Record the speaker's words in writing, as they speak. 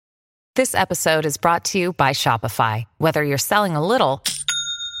This episode is brought to you by Shopify. Whether you're selling a little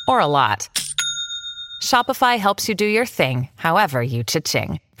or a lot, Shopify helps you do your thing, however you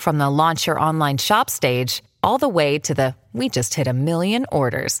cha-ching. From the launch your online shop stage, all the way to the we just hit 1 million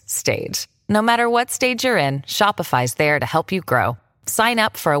orders stage. No matter what stage you're in, Shopify's there to help you grow. Sign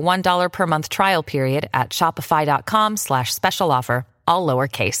up for a $1 per month trial period at shopify.com/special offer, all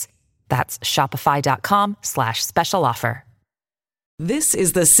lowercase. That's shopify.com/special offer. This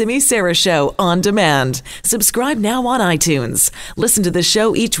is the Simi Sara Show on demand. Subscribe now on iTunes. Listen to the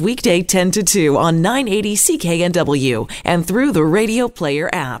show each weekday 10 to 2 on 980 CKNW and through the Radio Player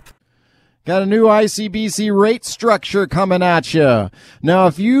app. Got a new ICBC rate structure coming at you. Now,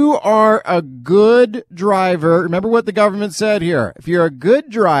 if you are a good driver, remember what the government said here. If you're a good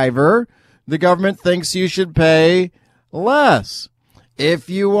driver, the government thinks you should pay less. If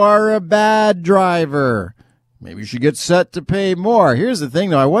you are a bad driver, maybe you should get set to pay more. Here's the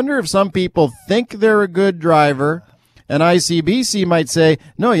thing, though. I wonder if some people think they're a good driver, and ICBC might say,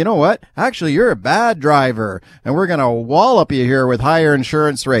 no, you know what? Actually, you're a bad driver, and we're going to wallop you here with higher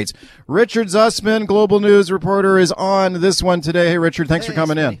insurance rates. Richard Zussman, Global News reporter, is on this one today. Hey, Richard, thanks for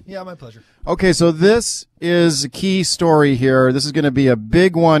coming in. Yeah, my pleasure. Okay, so this is a key story here. This is going to be a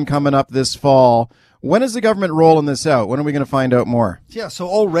big one coming up this fall. When is the government rolling this out? When are we going to find out more? Yeah, so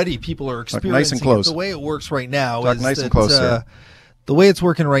already people are experiencing nice and close. it. The way it works right now Talk is nice that, and close, sir. The way it's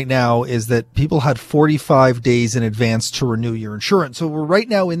working right now is that people had 45 days in advance to renew your insurance. So we're right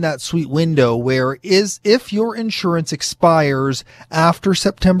now in that sweet window where if your insurance expires after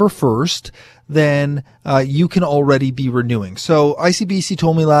September 1st, then you can already be renewing. So ICBC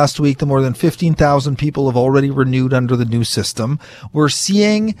told me last week that more than 15,000 people have already renewed under the new system. We're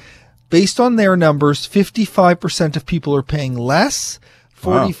seeing, based on their numbers, 55% of people are paying less,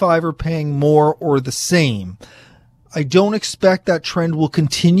 45 are paying more or the same. I don't expect that trend will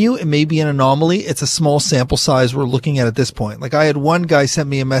continue. It may be an anomaly. It's a small sample size we're looking at this point. Like I had one guy send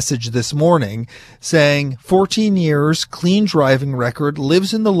me a message this morning saying 14 years, clean driving record,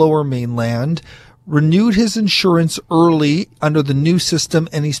 lives in the Lower Mainland, renewed his insurance early under the new system,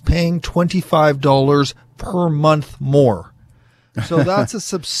 and he's paying $25 per month more. So that's a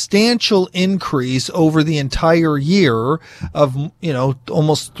substantial increase over the entire year of,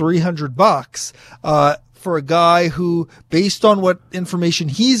 almost $300, for a guy who, based on what information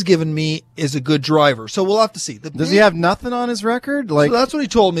he's given me, is a good driver. So we'll have to see. Does he have nothing on his record? So that's what he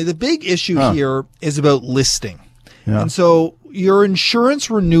told me. The big issue here is about listing. Yeah. And so your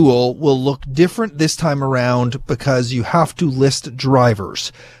insurance renewal will look different this time around because you have to list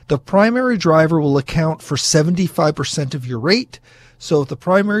drivers. The primary driver will account for 75% of your rate. So if the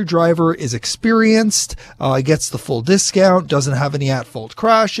primary driver is experienced, gets the full discount, doesn't have any at-fault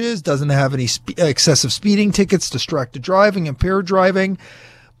crashes, doesn't have any excessive speeding tickets, distracted driving, impaired driving.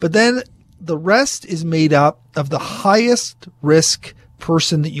 But then the rest is made up of the highest risk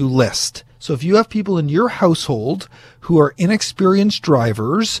person that you list. So if you have people in your household who are inexperienced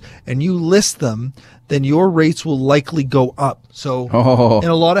drivers and you list them, then your rates will likely go up. So in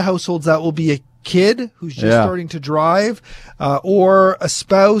a lot of households, that will be a kid who's just starting to drive, or a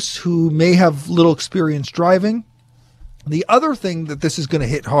spouse who may have little experience driving. The other thing that this is going to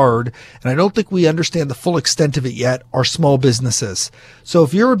hit hard, and I don't think we understand the full extent of it yet, are small businesses. So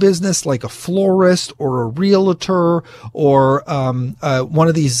if you're a business like a florist or a realtor or one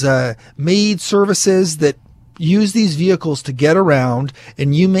of these maid services that use these vehicles to get around,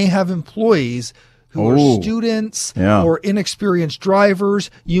 and you may have employees who are students or inexperienced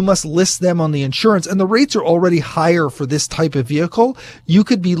drivers, you must list them on the insurance. And the rates are already higher for this type of vehicle. You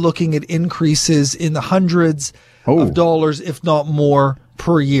could be looking at increases in the hundreds of dollars, if not more,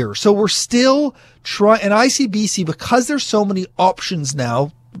 per year. So we're still trying, and ICBC, because there's so many options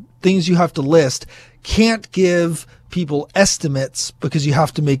now, things you have to list, can't give people estimates because you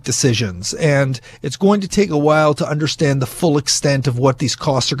have to make decisions. And it's going to take a while to understand the full extent of what these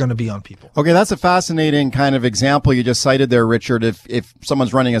costs are going to be on people. Okay, that's a fascinating kind of example you just cited there, Richard. If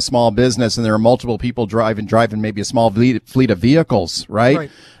someone's running a small business and there are multiple people driving maybe a small fleet of vehicles,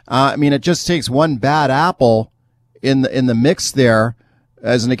 right? I mean, it just takes one bad apple in the mix there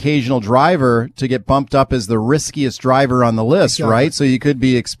as an occasional driver to get bumped up as the riskiest driver on the list, right? So you could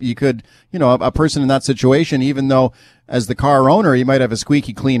a person in that situation, even though as the car owner, you might have a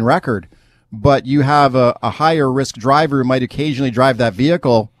squeaky clean record, but you have a higher risk driver who might occasionally drive that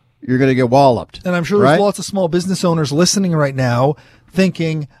vehicle, you're going to get walloped. And I'm sure there's lots of small business owners listening right now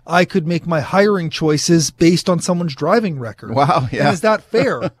thinking I could make my hiring choices based on someone's driving record. Wow. Yeah. And is that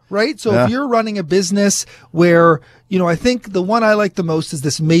fair? Right? So if you're running a business where I think the one I like the most is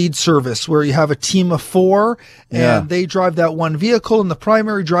this maid service where you have a team of 4 and they drive that one vehicle, and the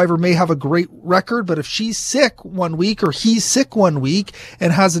primary driver may have a great record, but if she's sick one week or he's sick one week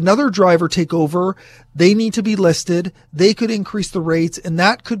and has another driver take over, they need to be listed. They could increase the rates, and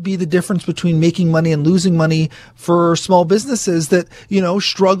that could be the difference between making money and losing money for small businesses that,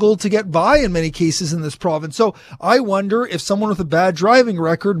 struggle to get by in many cases in this province. So I wonder if someone with a bad driving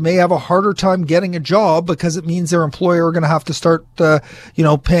record may have a harder time getting a job because it means their employer are going to have to start,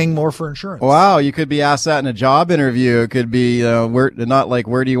 paying more for insurance. Wow. You could be asked that in a job interview. It could be, not like,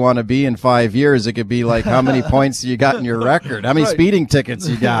 where do you want to be in 5 years? It could be like, how many points you got in your record? How many speeding tickets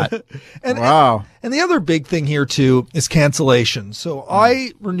you got? Wow. And the other big thing here too is cancellation. So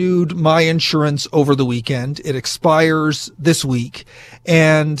I renewed my insurance over the weekend. It expires this week,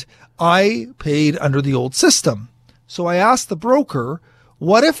 and I paid under the old system. So I asked the broker,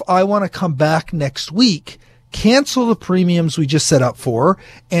 what if I want to come back next week, cancel the premiums we just set up for,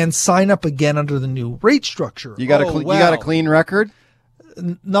 and sign up again under the new rate structure? You got a clean record?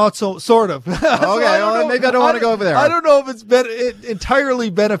 Not so, sort of. Okay, well, maybe I don't want to go over there. I don't know if it's been entirely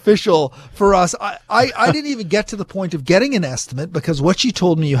beneficial for us. I didn't even get to the point of getting an estimate, because what she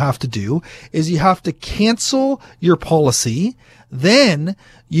told me you have to do is you have to cancel your policy, then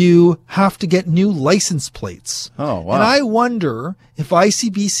you have to get new license plates. Oh, wow. And I wonder if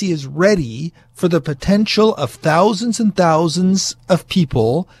ICBC is ready for the potential of thousands and thousands of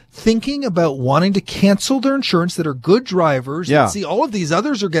people thinking about wanting to cancel their insurance that are good drivers. Yeah. And see, all of these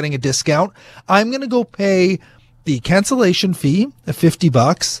others are getting a discount. I'm going to go pay the cancellation fee of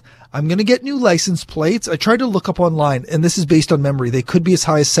 $50. I'm going to get new license plates. I tried to look up online, and this is based on memory. They could be as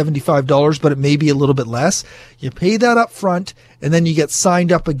high as $75, but it may be a little bit less. You pay that up front, and then you get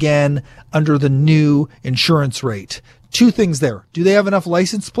signed up again under the new insurance rate. Two things there. Do they have enough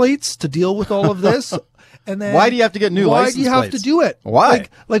license plates to deal with all of this? And then why do you have to get new license plates? Why do you have to do it? Why?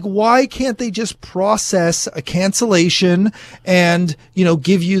 Like why can't they just process a cancellation and,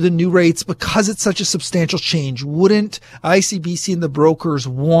 give you the new rates because it's such a substantial change? Wouldn't ICBC and the brokers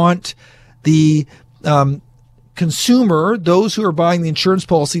want the consumer, those who are buying the insurance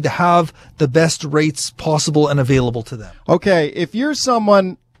policy, to have the best rates possible and available to them? Okay, if you're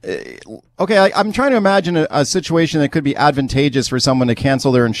someone... I'm trying to imagine a situation that could be advantageous for someone to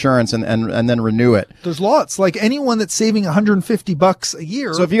cancel their insurance and then renew it. There's lots. Like anyone that's saving $150 a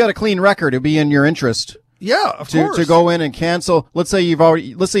year. So if you got a clean record, it'd be in your interest. Yeah, of course. To go in and cancel. Let's say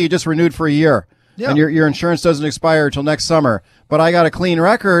you just renewed for a year, and your insurance doesn't expire until next summer. But I got a clean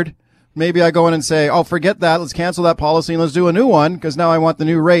record. Maybe I go in and say, oh, forget that. Let's cancel that policy and let's do a new one, because now I want the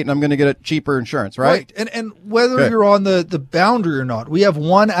new rate and I'm going to get a cheaper insurance, right? And whether you're on the boundary or not, we have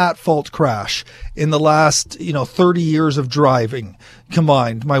one at-fault crash in the last, 30 years of driving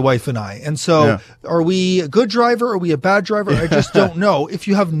combined, my wife and I. And so are we a good driver? Are we a bad driver? I just don't know. If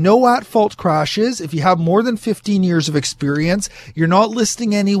you have no at-fault crashes, if you have more than 15 years of experience, you're not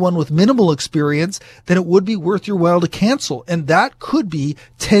listing anyone with minimal experience, then it would be worth your while to cancel. And that could be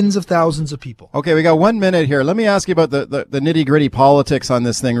tens of thousands of people. Okay, we got 1 minute here. Let me ask you about the nitty-gritty politics on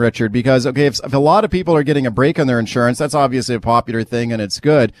this thing, Richard, because, if a lot of people are getting a break on their insurance, that's obviously a popular thing and it's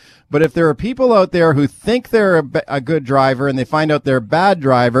good. But if there are people out there who think they're a good driver and they find out they're a bad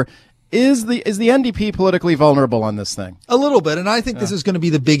driver, is the NDP politically vulnerable on this thing? A little bit. And I think this is going to be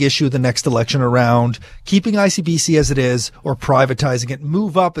the big issue of the next election around keeping ICBC as it is or privatizing it.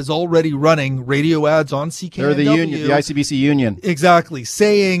 Move Up is already running radio ads on CKNW. They're the union, the ICBC union. Exactly.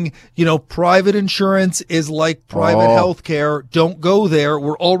 Saying, private insurance is like private health care. Don't go there.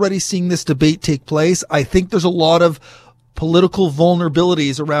 We're already seeing this debate take place. I think there's a lot of political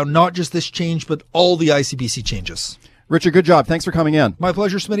vulnerabilities around not just this change, but all the ICBC changes. Richard, good job. Thanks for coming in. My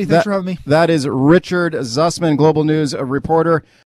pleasure, Smitty. Thanks for having me. That is Richard Zussman, Global News reporter.